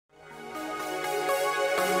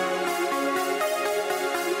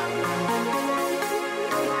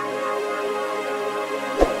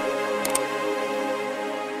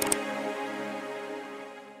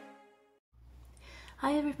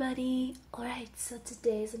Alright, so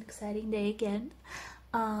today is an exciting day again.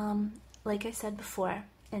 Like I said before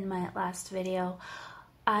in my last video,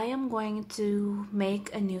 I am going to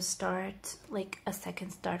make a new start, like a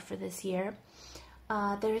second start for this year.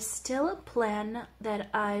 There's still a plan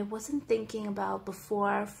that I wasn't thinking about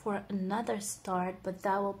before for another start, but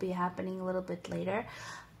that will be happening a little bit later.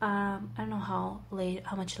 I don't know how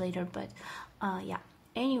much later, but yeah.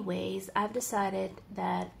 Anyways, I've decided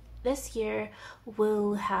that this year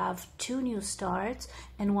we'll have 2 new starts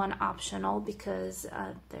and 1 optional because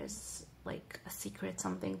there's like a secret,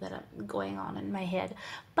 something that I'm going on in my head.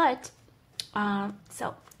 But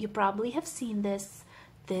so you probably have seen this.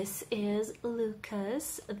 This is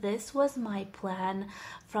Lucas. This was my plan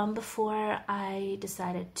from before I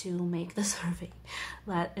decided to make the survey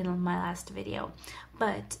in my last video.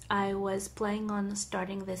 But I was planning on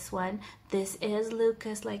starting this one. This is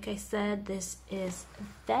Lucas, like I said. This is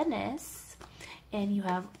Venice. And you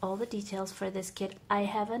have all the details for this kit. I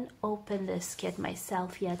haven't opened this kit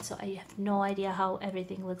myself yet, so I have no idea how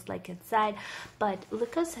everything looks like inside. But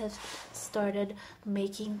Lucas has started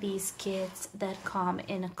making these kits that come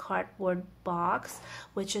in a cardboard box,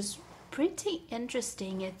 which is pretty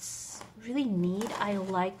interesting. It's really neat. I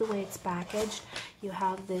like the way it's packaged. You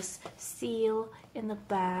have this seal in the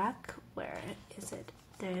back. Where is it?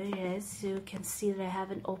 There it is. You can see that I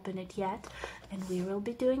haven't opened it yet, and we will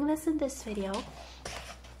be doing this in this video.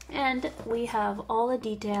 And we have all the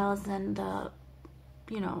details and the,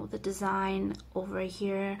 the design over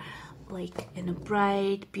here, like in a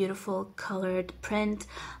bright, beautiful colored print.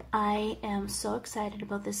 I am so excited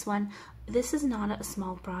about this one. This is not a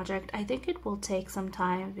small project. I think it will take some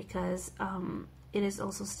time because it is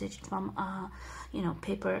also stitched from a,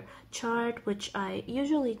 paper chart, which I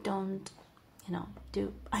usually don't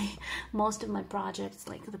do. Most of my projects,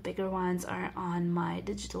 like the bigger ones, are on my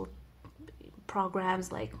digital programs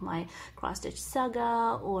like my Cross Stitch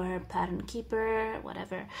Saga or Pattern Keeper,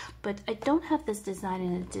 whatever. But I don't have this design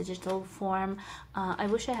in a digital form. I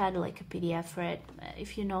wish I had like a PDF for it.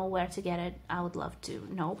 If you know where to get it, I would love to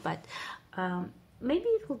know. But maybe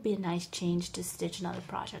it will be a nice change to stitch another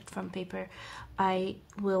project from paper. I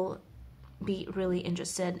will be really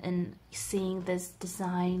interested in seeing this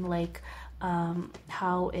design, like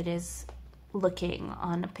how it is looking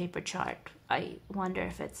on a paper chart. I wonder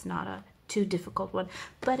if it's not a too difficult one,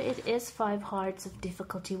 but it is 5 hearts of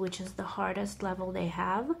difficulty, which is the hardest level they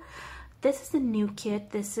have. This is a new kit.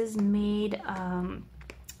 This is made on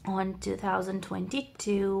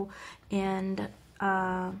 2022, and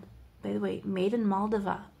by the way, made in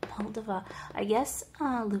Moldova. I guess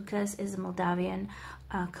Lucas is a Moldavian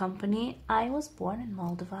company. I was born in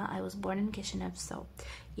Moldova. I was born in Chisinau, so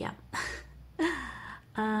yeah.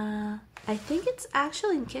 I think it's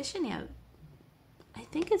actually in Chisinau. I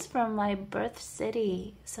think it's from my birth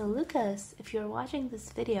city. So Lucas, if you're watching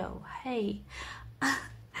this video, hey.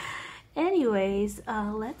 Anyways,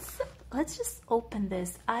 let's just open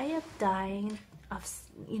this. I am dying of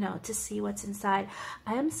to see what's inside.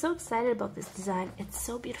 I am so excited about this design. It's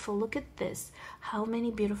so beautiful. Look at this. How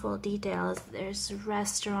many beautiful details. There's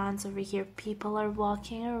restaurants over here. People are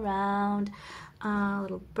walking around.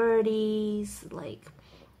 Little birdies, like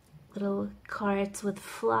little carts with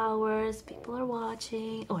flowers. People are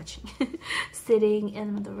watching, sitting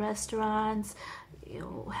in the restaurants.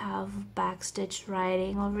 You have backstitched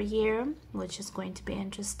writing over here, which is going to be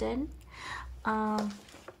interesting. By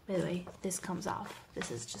the way, this comes off. This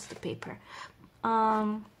is just the paper.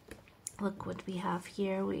 Look what we have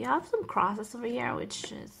here. We have some crosses over here,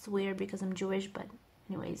 which is weird because I'm Jewish, but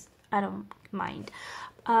anyways, I don't mind.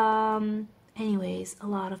 Anyways, a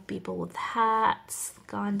lot of people with hats,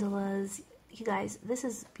 gondolas. You guys, this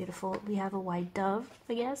is beautiful. We have a white dove,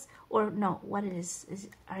 I guess. Or no, what it is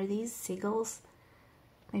are these seagulls?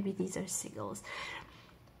 Maybe these are seagulls.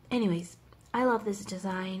 Anyways, I love this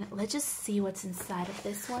design. Let's just see what's inside of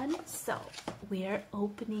this one. So, we are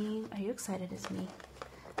opening. Are you excited as me?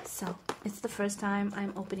 So, it's the first time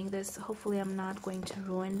I'm opening this. Hopefully, I'm not going to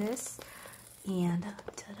ruin this. And,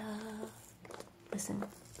 ta-da! Listen.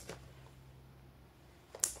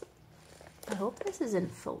 I hope this is in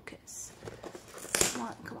focus. Come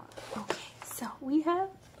on, come on. Okay, so we have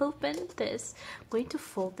opened this. I'm going to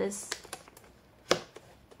fold this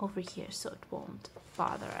over here so it won't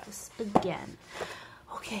bother us again.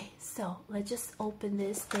 Okay, so let's just open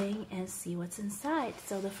this thing and see what's inside.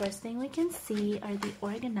 So the first thing we can see are the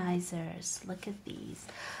organizers. Look at these.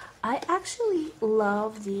 I actually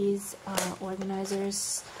love these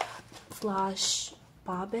organizers, flush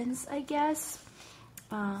bobbins, I guess.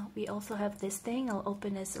 We also have this thing. I'll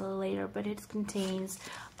open this a little later, but it contains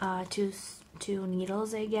two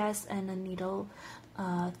needles, I guess, and a needle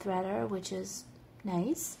threader, which is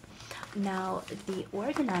nice. Now the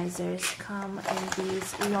organizers come in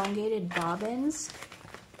these elongated bobbins,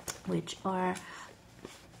 which are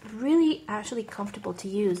really actually comfortable to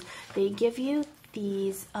use. They give you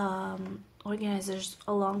these organizers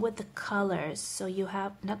along with the colors, so you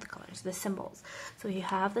have not the colors, the symbols. So you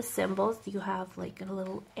have the symbols, you have like a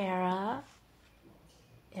little error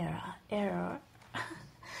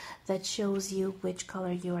that shows you which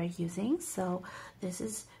color you are using. So this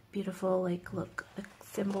is beautiful. Like, look, the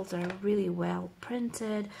symbols are really well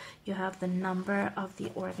printed. You have the number of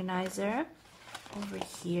the organizer over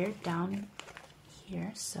here, down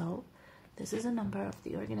here. So this is a number of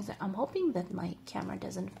the organizer. I'm hoping that my camera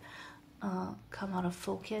doesn't come out of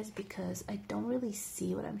focus because I don't really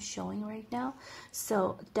see what I'm showing right now.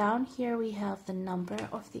 So down here we have the number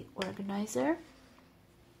of the organizer.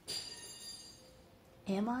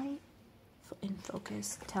 Am I in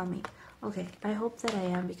focus? Tell me. Okay, I hope that I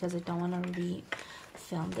am because I don't want to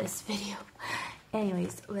re-film this video.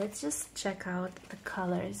 Anyways, let's just check out the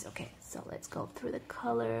colors. Okay, so let's go through the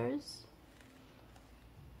colors.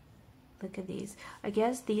 Look at these. I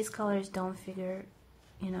guess these colors don't figure,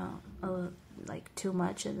 you know, like too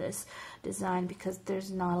much in this design because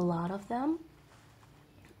there's not a lot of them,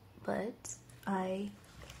 but I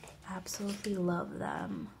absolutely love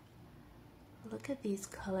them. Look at these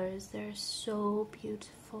colors, they're so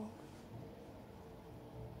beautiful.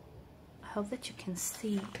 I hope that you can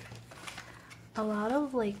see. A lot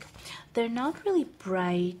of, like, they're not really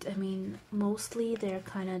bright. I mean, mostly they're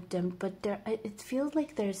kind of dim, but it feels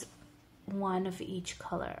like there's one of each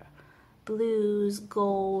color. Blues,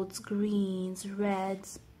 golds, greens,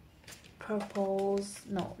 reds, purples,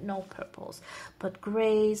 no purples, but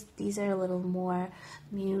grays. These are a little more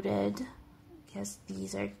muted. I guess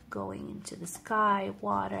these are going into the sky,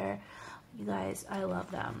 water. You guys, I love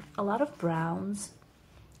them. A lot of browns.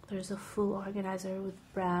 There's a full organizer with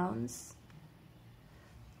browns.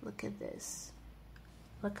 Look at this.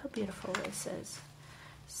 Look how beautiful this is.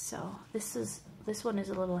 So this one is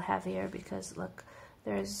a little heavier because look,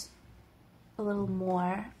 there's a little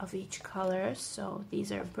more of each color. So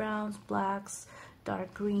these are browns, blacks,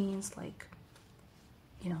 dark greens, like,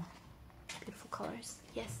 you know, beautiful colors.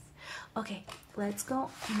 Yes. Okay, let's go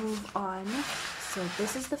move on. So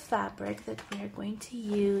this is the fabric that we are going to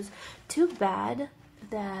use. Too bad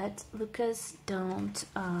that Luca-s don't,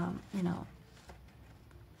 you know,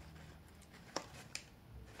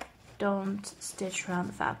 don't stitch around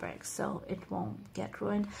the fabric so it won't get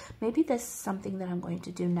ruined. Maybe this is something that I'm going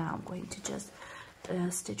to do now. I'm going to just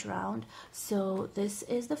stitch around. So this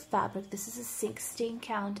is the fabric. This is a 16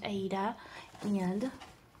 count Aida, and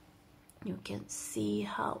you can see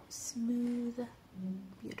how smooth,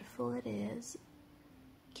 beautiful it is.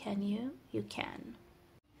 Can you? You can.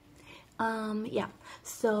 Yeah,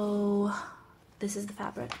 so this is the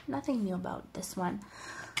fabric. Nothing new about this one.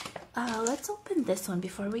 Let's open this one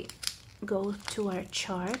before we go to our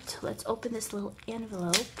chart. Let's open this little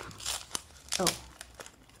envelope. Oh,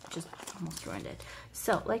 just almost ruined it.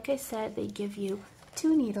 So, like I said, they give you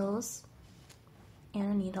 2 needles and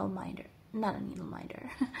a needle minder. Not a needle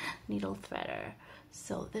minder, needle threader.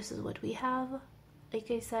 So this is what we have. Like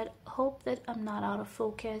I said, hope that I'm not out of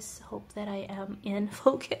focus. Hope that I am in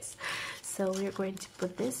focus. So we're going to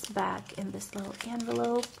put this back in this little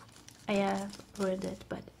envelope. I ruined it,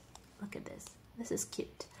 but look at this. This is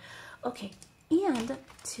cute. Okay, and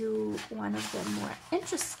to one of the more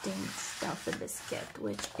interesting stuff in this kit,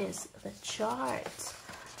 which is the chart.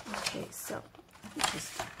 Okay, so let me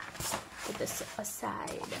just put this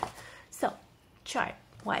aside. So, chart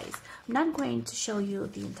wise, I'm not going to show you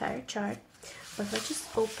the entire chart, but let's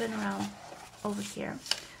just open around over here.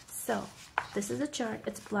 So, this is a chart.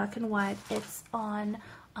 It's black and white. It's on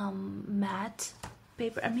matte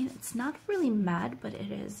paper. I mean, it's not really matte, but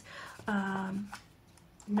it is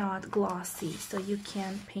not glossy, so you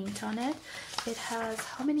can paint on it. It has,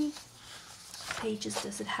 how many pages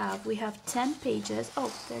does it have? We have 10 pages.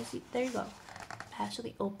 Oh, there you go.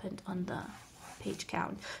 Actually opened on the page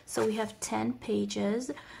count. So we have 10 pages,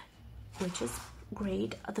 which is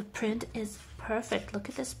great. The print is perfect. Look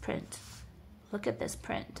at this print. Look at this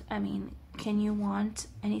print. I mean, can you want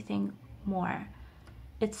anything more?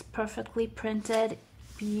 It's perfectly printed,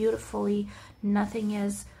 beautifully. Nothing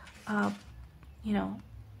is, you know,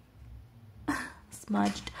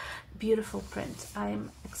 smudged. Beautiful print.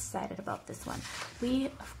 I'm excited about this one. We,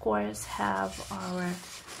 of course, have our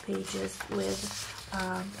pages with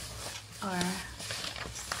our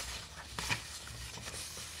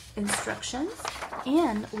instructions,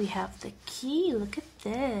 and we have the key. Look at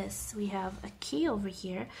this. We have a key over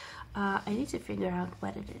here. I need to figure out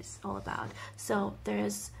what it is all about. So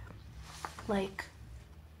there's like,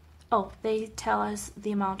 oh, they tell us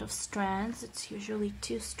the amount of strands. It's usually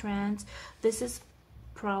 2 strands. This is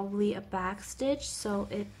probably a back stitch, so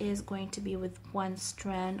it is going to be with 1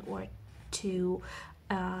 strand or 2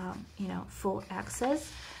 you know, full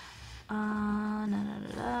access.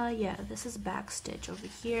 Yeah, this is back stitch over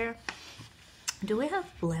here. Do we have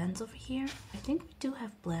blends over here? I think we do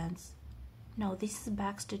have blends. No, this is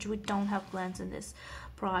back stitch. We don't have blends in this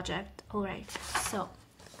project. All right, so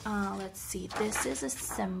let's see. This is a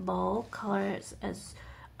symbol, colors as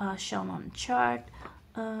shown on chart.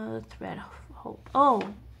 Thread hole. Oh,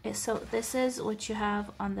 so this is what you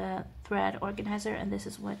have on the thread organizer, and this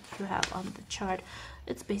is what you have on the chart.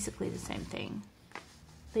 It's basically the same thing.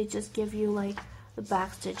 They just give you like the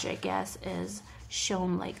back stitch, I guess, is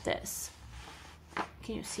shown like this.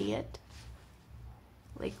 Can you see it?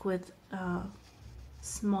 Like with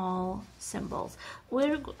small symbols.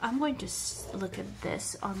 I'm going to look at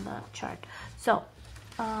this on the chart. So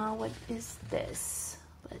what is this?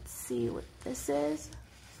 Let's see what this is.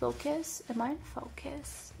 Focus. Am I in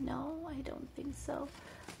focus? No, I don't think so.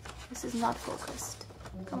 This is not focused.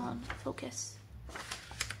 Come on, focus.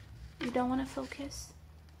 You don't want to focus?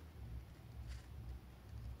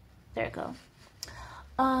 There you go.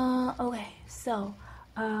 Okay, so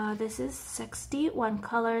this is 61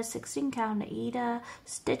 colors, 16 count Aida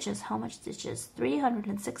stitches. How much stitches?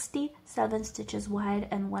 367 stitches wide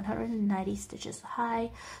and 190 stitches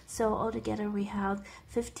high. So altogether we have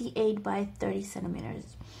 58 by 30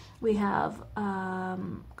 centimeters. We have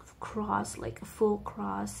cross, like a full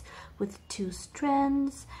cross with 2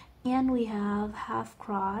 strands, and we have half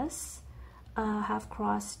cross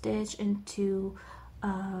stitch into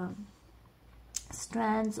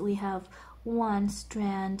strands. We have 1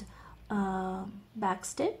 strand back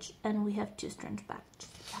stitch, and we have 2 strands back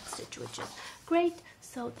stitch, which is great.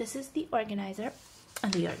 So this is the organizer,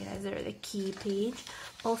 the key page.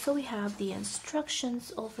 Also, we have the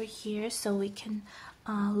instructions over here, so we can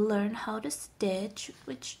learn how to stitch,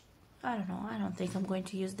 which I don't know, I don't think I'm going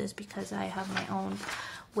to use this because I have my own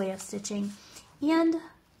way of stitching. And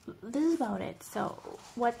this is about it. So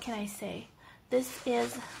what can I say? This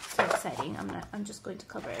is so exciting. I'm just going to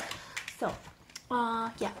cover it. So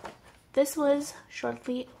yeah, this was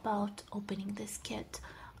shortly about opening this kit.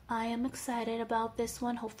 I am excited about this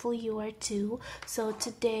one. Hopefully you are too. So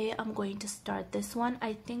today I'm going to start this one.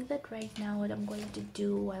 I think that right now what I'm going to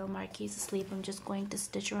do while Marky is asleep, I'm just going to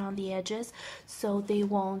stitch around the edges so they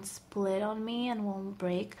won't split on me and won't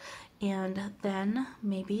break. And then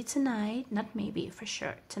maybe tonight, not maybe, for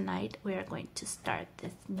sure, tonight we are going to start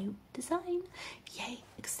this new design. Yay,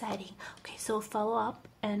 exciting. Okay, so follow up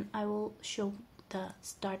and I will show the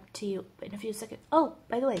start to you in a few seconds. Oh,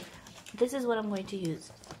 by the way, this is what I'm going to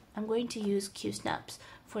use. I'm going to use Q-snaps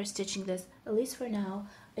for stitching this, at least for now.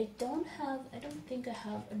 I don't think I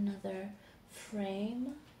have another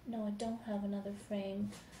frame. No, I don't have another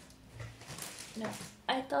frame. No,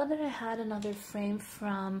 I thought that I had another frame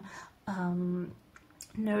from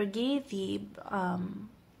Nergy,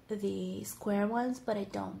 the square ones, but I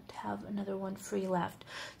don't have another one free left.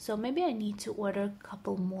 So maybe I need to order a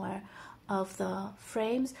couple more of the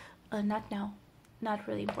frames. Not now. Not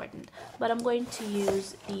really important, but I'm going to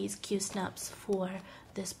use these Q-snaps for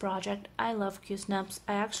this project. I love Q-snaps.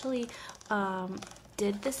 I actually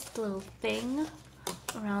did this little thing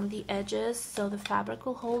around the edges so the fabric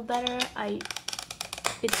will hold better.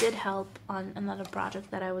 It did help on another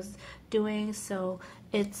project that I was doing, so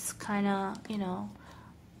it's kind of, you know,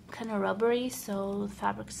 kind of rubbery, so the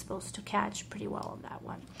fabric is supposed to catch pretty well on that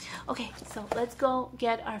one. Okay, so let's go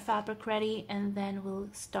get our fabric ready and then we'll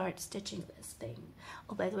start stitching this thing.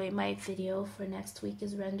 Oh, by the way, my video for next week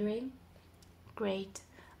is rendering. Great.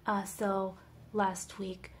 So last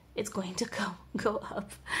week it's going to go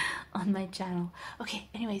up on my channel. Okay,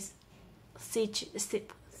 anyways, see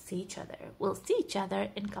each other. We'll see each other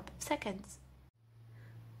in a couple of seconds.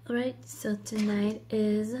 All right, so tonight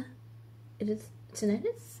is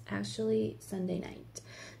actually Sunday night,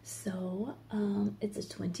 so it's the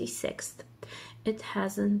 26th. It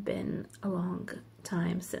hasn't been a long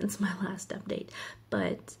time since my last update,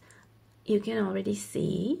 but you can already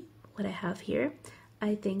see what I have here.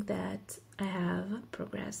 I think that I have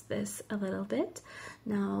progressed this a little bit.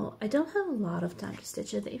 Now, I don't have a lot of time to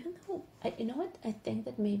stitch it, even though, you know what, I think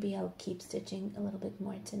that maybe I'll keep stitching a little bit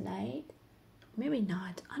more tonight. Maybe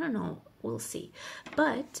not, I don't know, we'll see.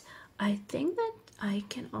 But I think that I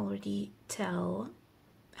can already tell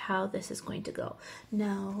how this is going to go.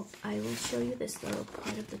 Now, I will show you this little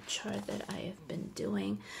part of the chart that I have been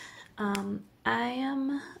doing.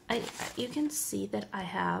 You can see that I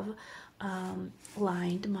have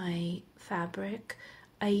lined my fabric.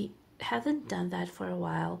 I haven't done that for a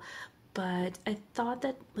while, but I thought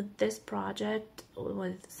that with this project,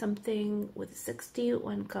 with something with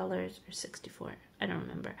 61 colors or 64, I don't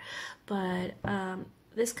remember, but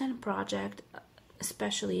this kind of project,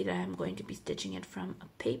 especially that I'm going to be stitching it from a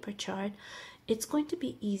paper chart, it's going to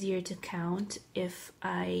be easier to count if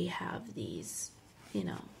I have these, you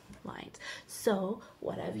know, lines. So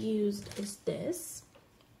what I've used is this.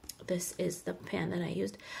 This is the pan that I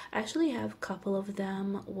used. I actually have a couple of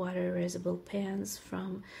them, water erasable pans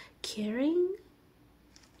from Kering,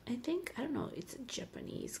 I think. I don't know, it's a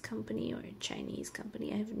Japanese company or a Chinese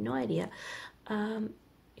company, I have no idea.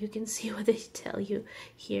 You can see what they tell you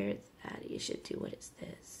here, that you should do, what is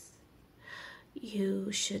this?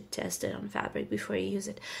 You should test it on fabric before you use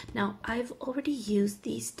it. Now, I've already used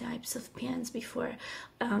these types of pans before.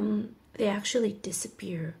 They actually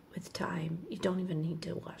disappear with time. You don't even need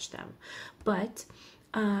to wash them. But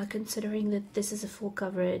considering that this is a full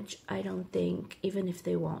coverage, I don't think, even if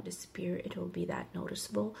they won't disappear, it will be that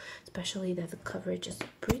noticeable, especially that the coverage is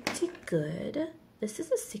pretty good. This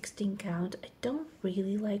is a 16 count. I don't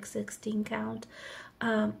really like 16 count,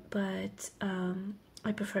 but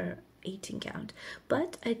I prefer 18 count.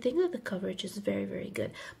 But I think that the coverage is very, very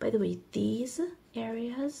good. By the way, these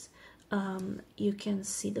areas, you can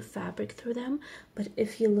see the fabric through them, but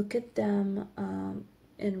if you look at them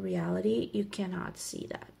in reality, you cannot see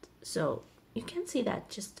that. So you can see that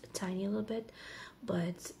just a tiny little bit,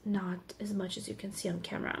 but not as much as you can see on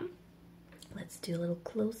camera. Let's do a little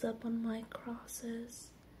close-up on my crosses.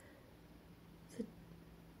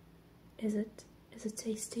 Is it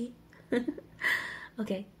tasty?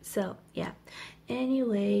 Okay, so yeah.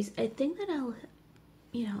 Anyways, I think that I'll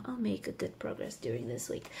make a good progress during this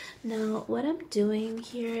week. Now, what I'm doing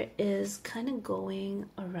here is kind of going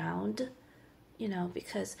around,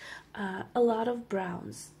 because a lot of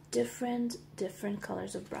browns, different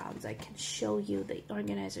colors of browns. I can show you the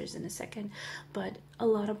organizers in a second, but a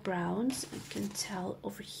lot of browns, you can tell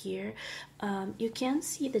over here. You can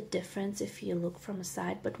see the difference if you look from a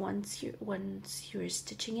side, but once you're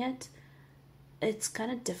stitching it, it's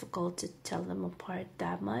kind of difficult to tell them apart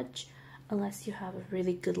that much unless you have a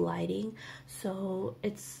really good lighting. So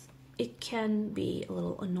it can be a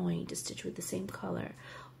little annoying to stitch with the same color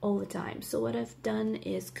all the time. So what I've done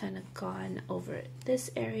is kind of gone over this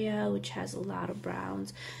area, which has a lot of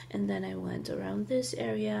browns, and then I went around this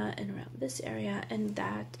area and around this area, and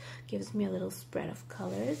that gives me a little spread of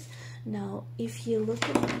colors. Now, if you look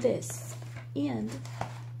at this, and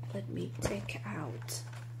let me take out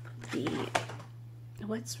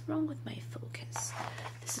what's wrong with my focus?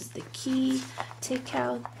 This is the key. Take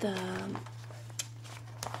out the,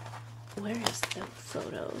 where is the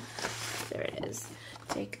photo? There it is.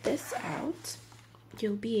 Take this out.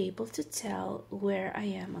 You'll be able to tell where I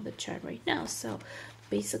am on the chart right now. So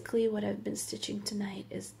basically what I've been stitching tonight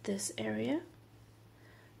is this area.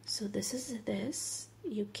 So this is this.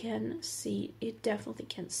 You can see, you definitely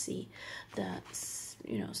can see the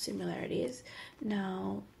similarities.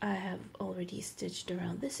 Now I have already stitched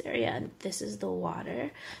around this area, and this is the water.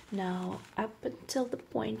 Now up until the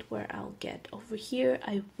point where I'll get over here,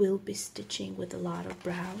 I will be stitching with a lot of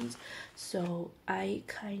browns. So I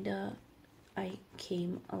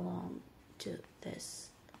came along to this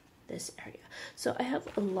area. So I have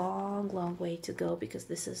a long way to go because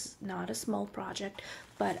this is not a small project,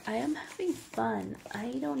 but I am having fun.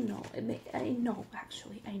 I don't know, I know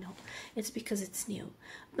it's because it's new,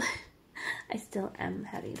 but I still am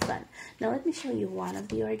having fun. Now let me show you one of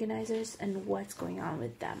the organizers and what's going on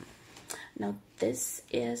with them. Now this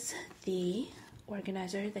is the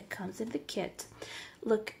organizer that comes in the kit.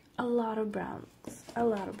 Look, a lot of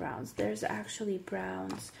browns. There's actually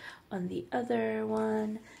browns on the other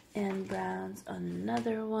one and browns on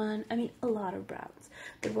another one. I mean, a lot of browns.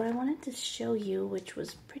 But what I wanted to show you, which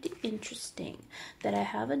was pretty interesting, that I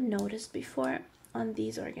haven't noticed before on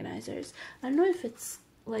these organizers, I don't know if it's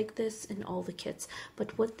like this in all the kits,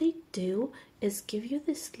 but what they do is give you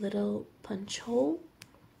this little punch hole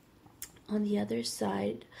on the other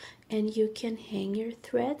side, and you can hang your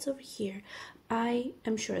threads over here. I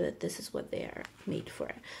am sure that this is what they are made for.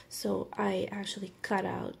 So I actually cut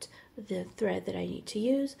out the thread that I need to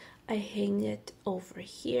use. I hang it over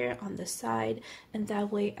here on the side, and that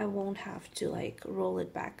way I won't have to like roll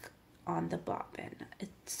it back on the bobbin.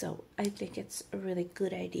 So I think it's a really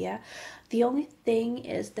good idea. The only thing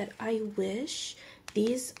is that I wish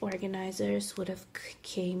these organizers would have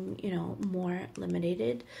came, more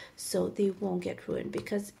limited, so they won't get ruined,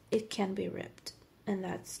 because it can be ripped. and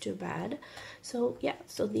that's too bad. So yeah,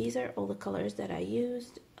 so these are all the colors that I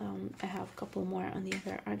used. I have a couple more on the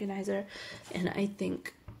other organizer, and I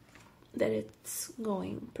think that it's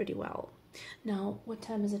going pretty well. Now, what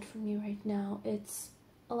time is it for me right now? It's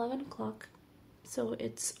 11 o'clock, so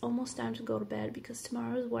it's almost time to go to bed because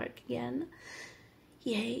tomorrow is work again.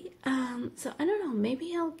 Yay. So I don't know,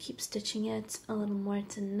 maybe I'll keep stitching it a little more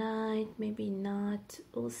tonight, maybe not,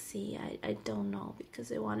 we'll see. I don't know,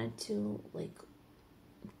 because I wanted to like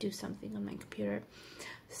do something on my computer,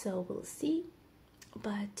 so we'll see.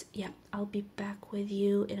 But yeah, I'll be back with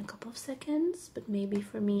you in a couple of seconds, but maybe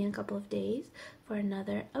for me in a couple of days for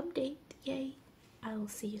another update. Yay. I will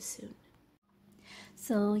see you soon.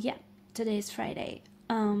 So yeah, today's Friday.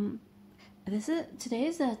 Today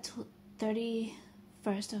is the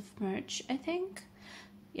 31st of March, I think.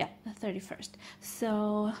 Yeah, the 31st.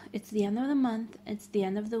 So it's the end of the month, it's the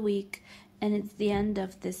end of the week, and it's the end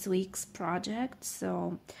of this week's project.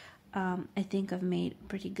 So I think I've made a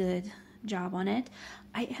pretty good job on it.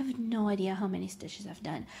 I have no idea how many stitches I've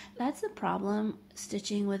done. That's the problem,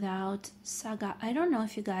 stitching without saga. I don't know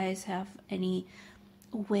if you guys have any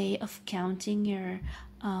way of counting your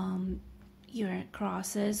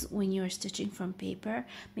crosses when you're stitching from paper.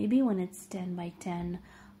 Maybe when it's 10 by 10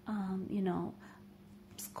 you know,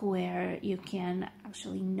 square, you can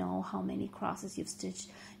actually know how many crosses you've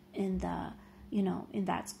stitched in the, you know, in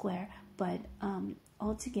that square, but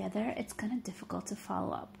altogether it's kind of difficult to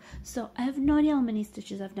follow up. So I have no idea how many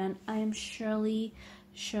stitches I've done. I am surely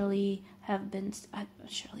have been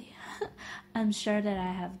I'm sure that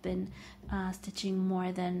I have been stitching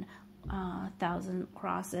more than 1,000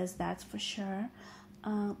 crosses, that's for sure,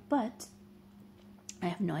 but I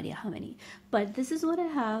have no idea how many. But this is what I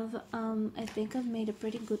have. I think I've made a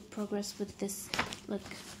pretty good progress with this. Look,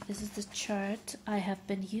 this is the chart. I have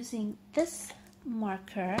been using this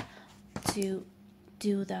marker to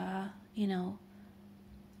do the, you know,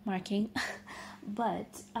 marking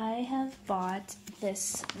but I have bought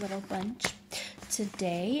this little bunch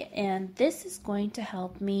today, and this is going to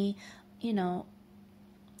help me, you know,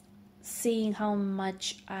 seeing how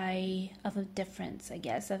much of a difference I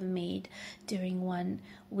guess I've made during one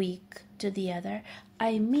week to the other.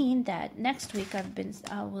 I mean that next week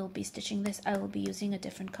I will be stitching this. I will be using a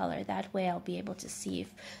different color. That way I'll be able to see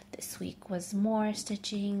if this week was more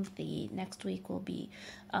stitching, the next week will be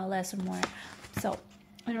less or more. So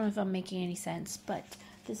I don't know if I'm making any sense, but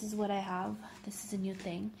this is what I have. This is a new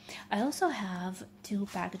thing. I also have 2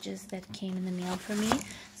 packages that came in the mail for me,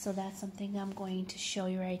 so that's something I'm going to show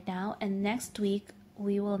you right now. And next week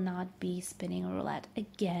we will not be spinning a roulette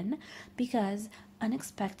again, because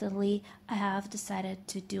unexpectedly I have decided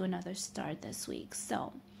to do another start this week.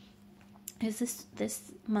 So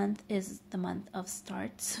this month is the month of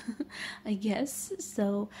starts, I guess.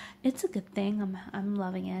 So it's a good thing. I'm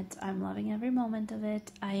loving it. I'm loving every moment of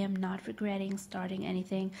it. I am not regretting starting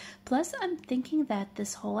anything. Plus, I'm thinking that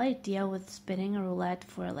this whole idea with spinning a roulette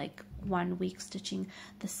for like 1 week stitching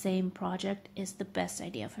the same project is the best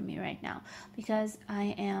idea for me right now, because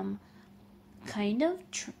I am kind of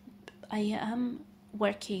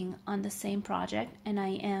working on the same project and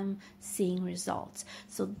I am seeing results.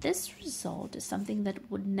 So this result is something that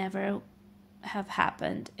would never have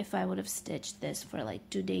happened if I would have stitched this for like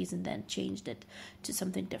 2 days and then changed it to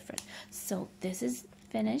something different. So this is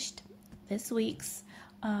finished, this week's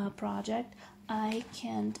project. I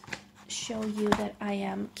can show you that I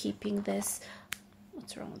am keeping this.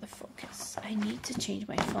 What's wrong with the focus? I need to change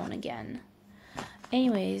my phone again.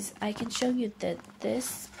 Anyways, I can show you that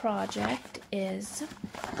this project is...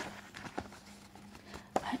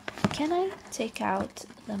 Can I take out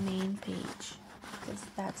the main page? Because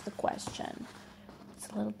that's the question. It's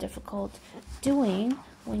a little difficult doing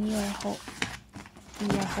when you're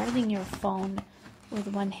holding your phone with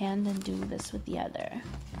one hand and do this with the other.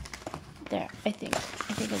 There, I think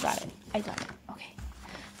I got it. I got it. Okay.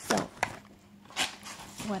 So,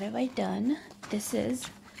 what have I done? This is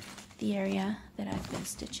the area that I've been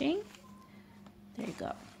stitching. There you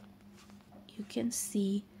go. You can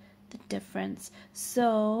see the difference.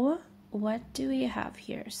 So what do we have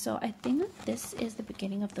here? So I think this is the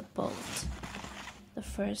beginning of the boat, the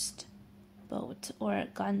first boat or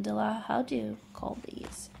gondola. How do you call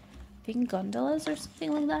these? I think gondolas or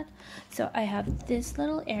something like that. So I have this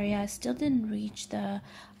little area. I still didn't reach the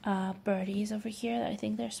birdies over here. I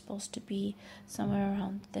think they're supposed to be somewhere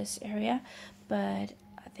around this area, but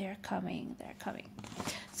they're coming.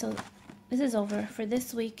 So this is over for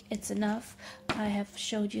this week. It's enough. I have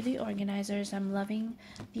showed you the organizers. I'm loving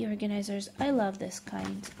the organizers. I love this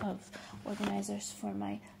kind of organizers for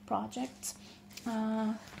my projects.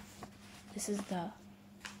 This is the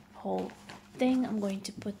whole thing. I'm going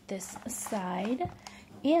to put this aside,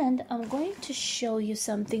 and I'm going to show you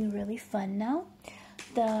something really fun now.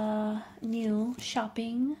 The new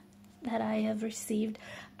shopping that I have received.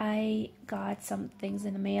 I got some things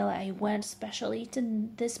in the mail. I went especially to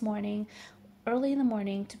this morning, early in the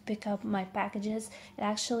morning, to pick up my packages. It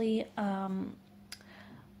actually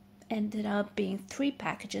ended up being 3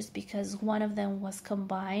 packages because one of them was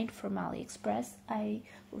combined from AliExpress. I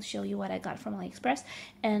will show you what I got from AliExpress,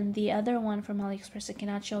 and the other one from AliExpress I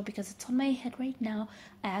cannot show because it's on my head right now.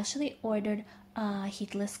 I actually ordered a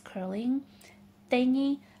heatless curling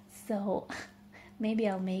thingy, so maybe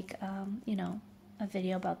I'll make you know, a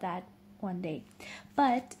video about that one day.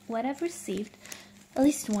 But what I've received, at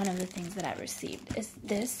least one of the things that I've received, is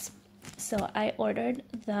this. So I ordered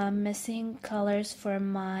the missing colors for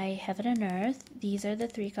my Heaven and Earth. These are the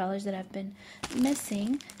 3 colors that I've been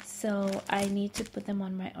missing, so I need to put them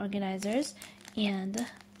on my organizers. And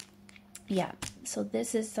yeah, so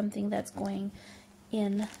this is something that's going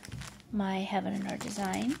in my Heaven and Earth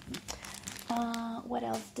design. What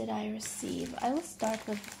else did I receive? I will start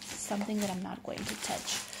with something that I'm not going to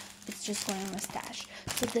touch. It's just going on my stash.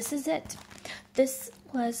 So this is it. This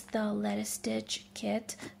was the lettuce stitch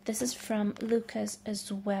kit. This is from Luca-s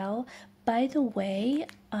as well. By the way,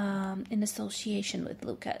 in association with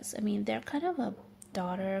Luca-s. I mean, they're kind of a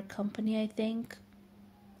daughter company, I think.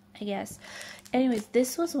 I guess. Anyways,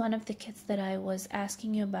 this was one of the kits that I was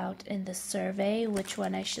asking you about in the survey, which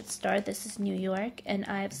one I should start. This is New York, and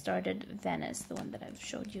I have started Venice, the one that I've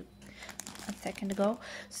showed you a second ago.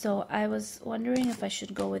 So I was wondering if I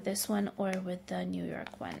should go with this one or with the New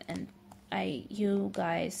York one, and you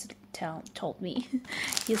guys told me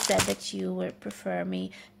you said that you would prefer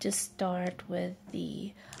me to start with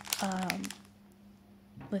the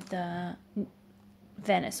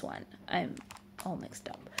Venice one. I'm all mixed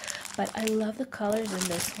up, but I love the colors in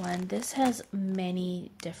this one. This has many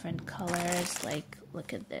different colors. Like,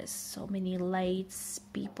 look at this, so many lights,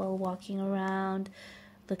 people walking around.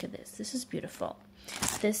 Look at this. This is beautiful.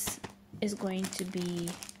 This is going to be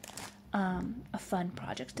a fun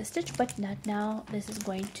project to stitch, but not now. This is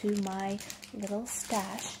going to my little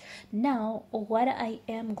stash. Now, what I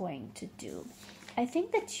am going to do, I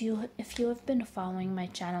think that if you have been following my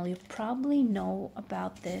channel, you probably know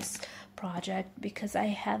about this project because I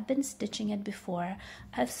have been stitching it before.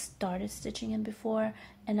 I've started stitching it before,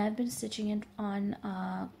 and I've been stitching it on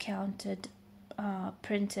counted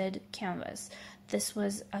printed canvas. This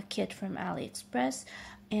was a kit from AliExpress,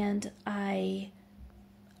 and I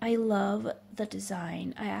love the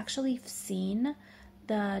design. I actually have seen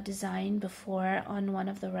the design before on one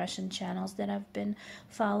of the Russian channels that I've been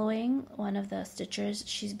following. One of the stitchers,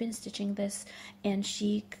 she's been stitching this, and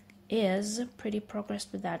she is pretty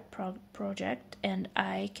progressed with that project, and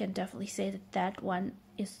I can definitely say that that one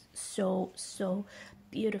is so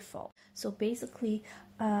beautiful. So basically,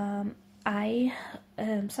 something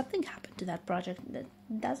happened to that project. That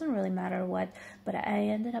doesn't really matter what, but I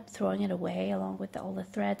ended up throwing it away along with all the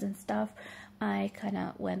threads and stuff. I kind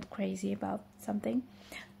of went crazy about something,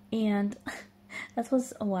 and that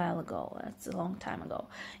was a while ago. That's a long time ago,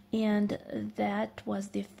 and that was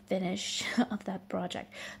the finish of that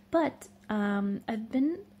project. But I've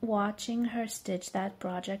been watching her stitch that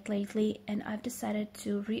project lately, and I've decided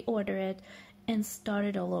to reorder it and start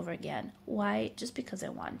it all over again. Why? Just because I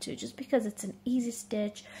want to, just because it's an easy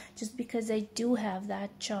stitch, just because I do have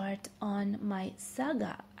that chart on my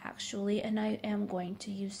Saga actually, and I am going to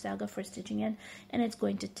use Saga for stitching it, and it's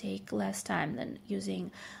going to take less time than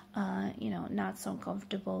using you know, not so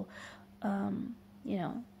comfortable you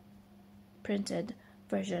know, printed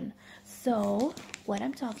version. So what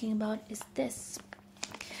I'm talking about is this.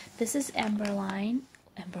 This is Amberlight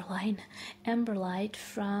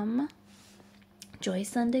from Joy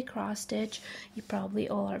Sunday Cross Stitch. You probably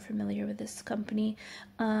all are familiar with this company.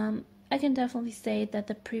 I can definitely say that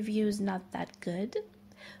the preview is not that good,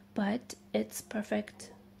 but it's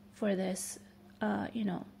perfect for this you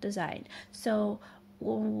know, design. So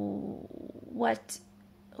what,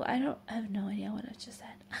 I have no idea what I just said.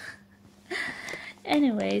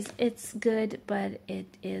 Anyways, it's good, but it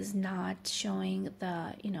is not showing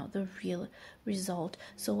the, you know, the real result.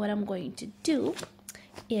 So what I'm going to do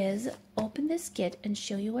is open this kit and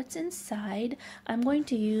show you what's inside. I'm going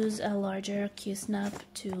to use a larger Q-snap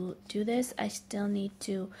to do this. I still need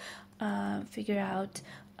to figure out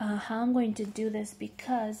how I'm going to do this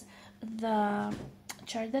because the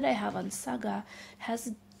chart that I have on Saga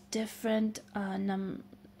has different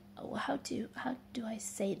how do I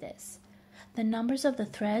say this? The numbers of the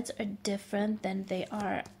threads are different than they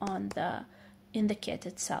are on in the kit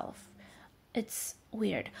itself. it's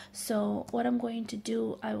weird. So what I'm going to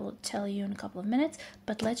do, I will tell you in a couple of minutes,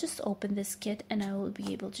 but let's just open this kit and I will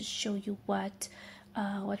be able to show you what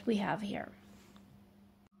we have here.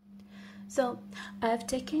 So I've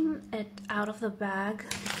taken it out of the bag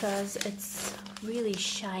because it's really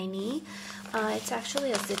shiny. It's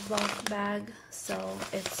actually a Ziploc bag, so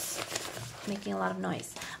it's making a lot of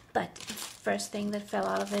noise. But first thing that fell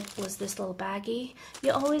out of it was this little baggie.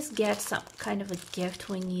 You always get some kind of a gift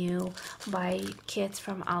when you buy kits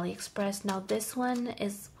from AliExpress. Now this one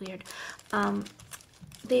is weird.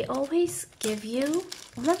 They always give you,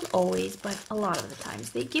 well, not always, but a lot of the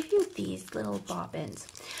times, they give you these little bobbins.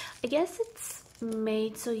 I guess it's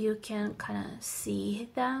made so you can kind of see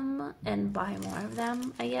them and buy more of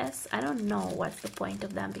them, I guess. I don't know what's the point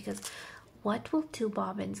of them, because what will 2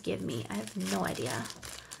 bobbins give me? I have no idea.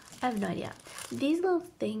 I have no idea. These little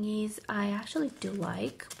thingies I actually do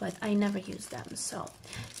like, but I never use them. So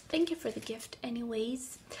thank you for the gift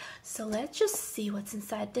anyways. So let's just see what's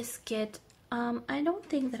inside this kit. I don't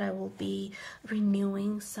think that I will be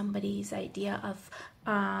renewing somebody's idea of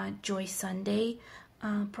Joy Sunday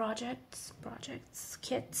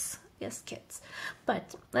kits. Yes, kits.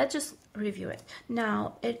 But let's just review it.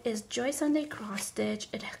 Now, it is Joy Sunday cross stitch.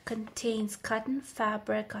 It contains cotton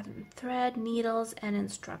fabric, cotton thread, needles, and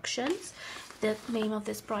instructions. The name of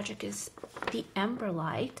this project is the Ember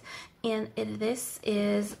Light, and this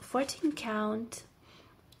is 14 count.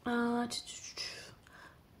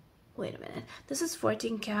 Wait a minute. This is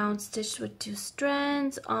 14 count stitched with 2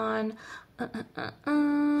 strands on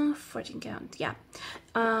 14 count. Yeah,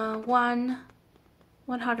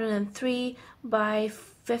 103 by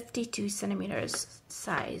 52 centimeters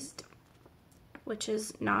sized, which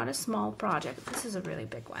is not a small project. This is a really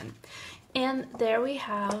big one. And there we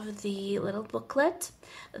have the little booklet,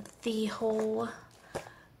 the whole,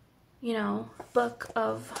 you know, book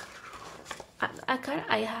of.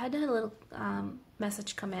 I had a little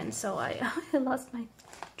message come in, so I lost my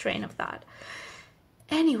train of thought.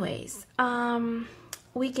 Anyways,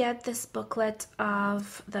 we get this booklet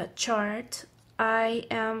of the chart. I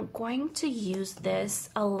am going to use this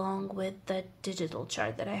along with the digital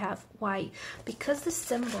chart that I have. Why? Because the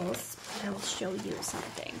symbols, I will show you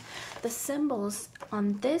something. The symbols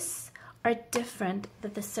on this are different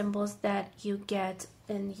than the symbols that you get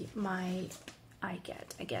in I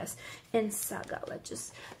guess, in Saga. Let's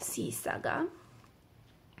just see Saga.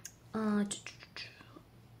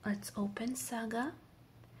 Let's open Saga.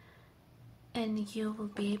 And you will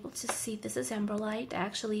be able to see, this is Ember Light. I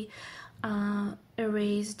actually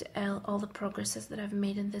erased all the progresses that I've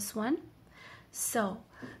made in this one. So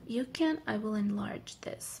you can, I will enlarge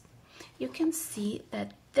this. You can see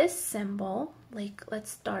that this symbol, like let's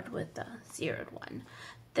start with the zeroed one.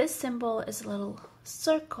 This symbol is a little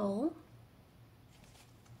circle.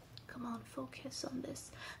 Come on, focus on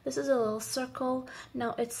this. This is a little circle.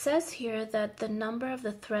 Now it says here that the number of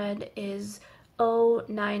the thread is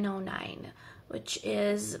 0909, which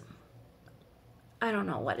is, I don't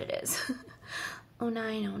know what it is.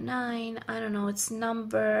 0909, I don't know, it's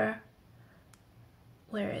number,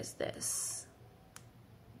 where is this?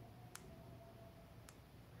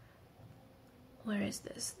 Where is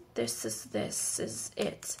this? This is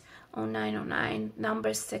it. 0909,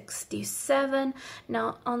 number 67.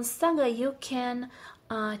 Now on Saga you can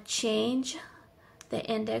change the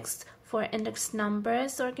index for index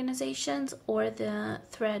numbers organizations or the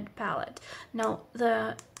thread palette. Now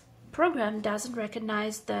the program doesn't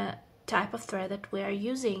recognize the type of thread that we are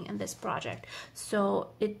using in this project, so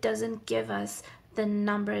it doesn't give us the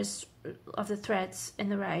numbers of the threads in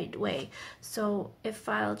the right way. So if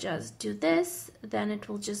I'll just do this, then it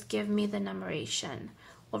will just give me the numeration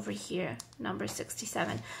over here, number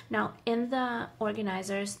 67. Now in the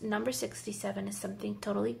organizers, number 67 is something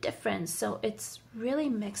totally different, so it's really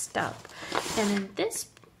mixed up. And in this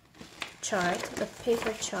chart, the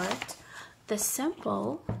paper chart, the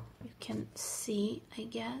symbol, you can see, I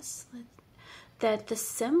guess, that the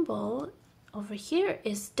symbol over here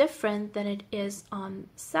is different than it is on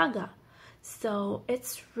Saga. So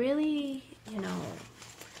it's really, you know,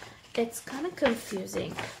 it's kind of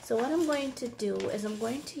confusing. So what I'm going to do is I'm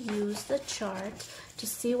going to use the chart to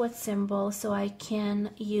see what symbol, so I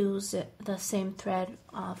can use the same thread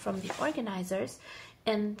from the organizers,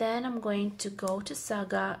 and then I'm going to go to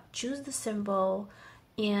Saga, choose the symbol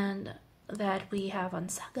and that we have on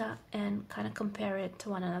Saga and kind of compare it to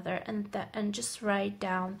one another, and just write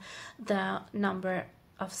down the number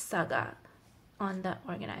of Saga on the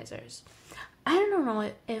organizers. I don't know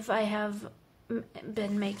if I have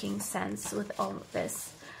been making sense with all of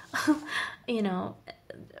this. You know,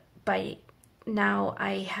 by now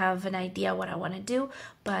I have an idea what I want to do,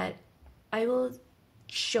 but I will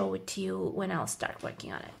show it to you when I'll start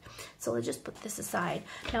working on it. So let's just put this aside.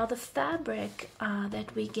 Now the fabric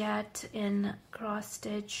that we get in cross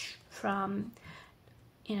stitch from,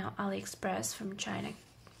 you know, AliExpress, from China,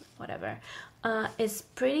 whatever, is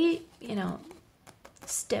pretty, you know,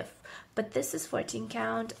 stiff. But this is 14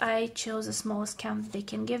 count. I chose the smallest count they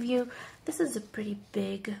can give you. This is a pretty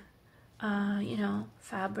big, you know,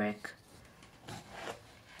 fabric.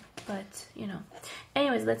 But, you know,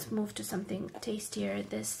 anyways, let's move to something tastier.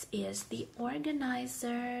 This is the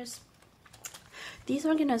organizers. These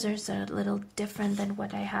organizers are a little different than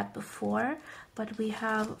what I had before, but we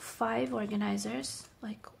have 5 organizers,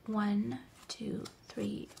 like 1, 2,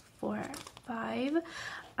 3, 4, 5.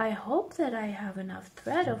 I hope that I have enough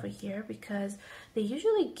thread over here, because they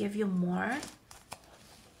usually give you more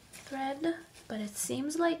thread, but it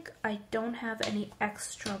seems like I don't have any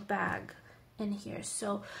extra bag in here,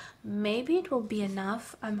 so maybe it will be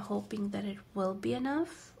enough. I'm hoping that it will be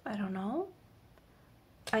enough. I don't know.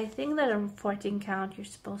 I think that on 14 count you're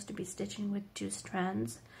supposed to be stitching with 2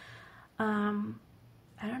 strands. I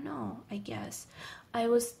don't know, I guess. I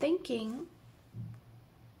was thinking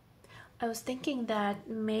that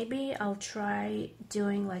maybe I'll try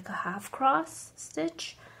doing like a half cross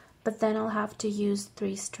stitch, but then I'll have to use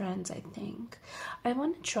 3 strands, I think. I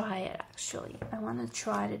want to try it, actually. I want to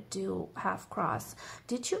try to do half cross.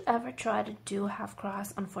 Did you ever try to do half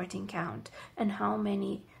cross on 14 count? And how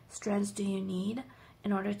many strands do you need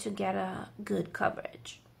in order to get a good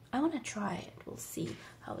coverage? I want to try it. We'll see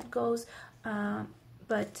how it goes.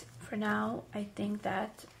 But for now, I think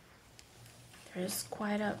that there's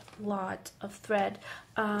quite a lot of thread.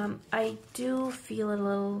 I do feel a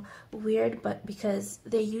little weird, but because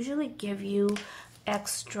they usually give you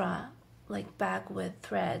extra like bag width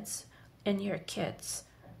threads in your kits,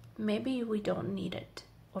 maybe we don't need it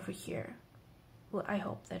over here. Well, I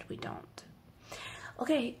hope that we don't.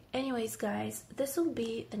 Okay, anyways guys, this will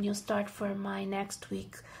be the new start for my next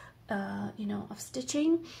week, you know, of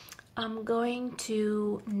stitching. I'm going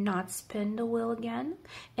to not spin the wheel again,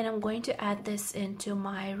 and I'm going to add this into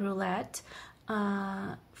my roulette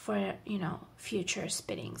for, you know, future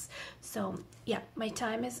spinnings. So yeah, my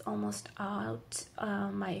time is almost out.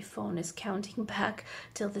 My phone is counting back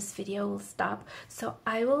till this video will stop, so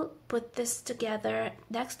I will put this together.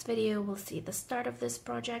 Next video we'll see the start of this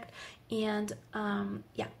project, and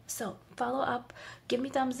yeah, so follow up, give me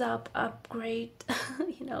thumbs up, upgrade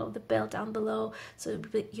you know, the bell down below, so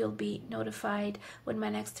you'll be notified when my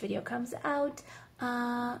next video comes out.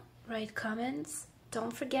 Write comments,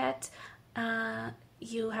 don't forget.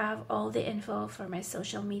 You have all the info for my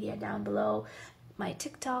social media down below, my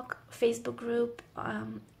TikTok, Facebook group.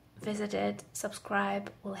 Visit it,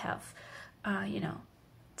 subscribe. We'll have, you know,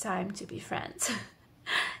 time to be friends.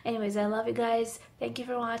 Anyways, I love you guys. Thank you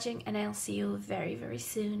for watching, and I'll see you very, very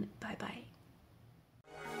soon. Bye bye.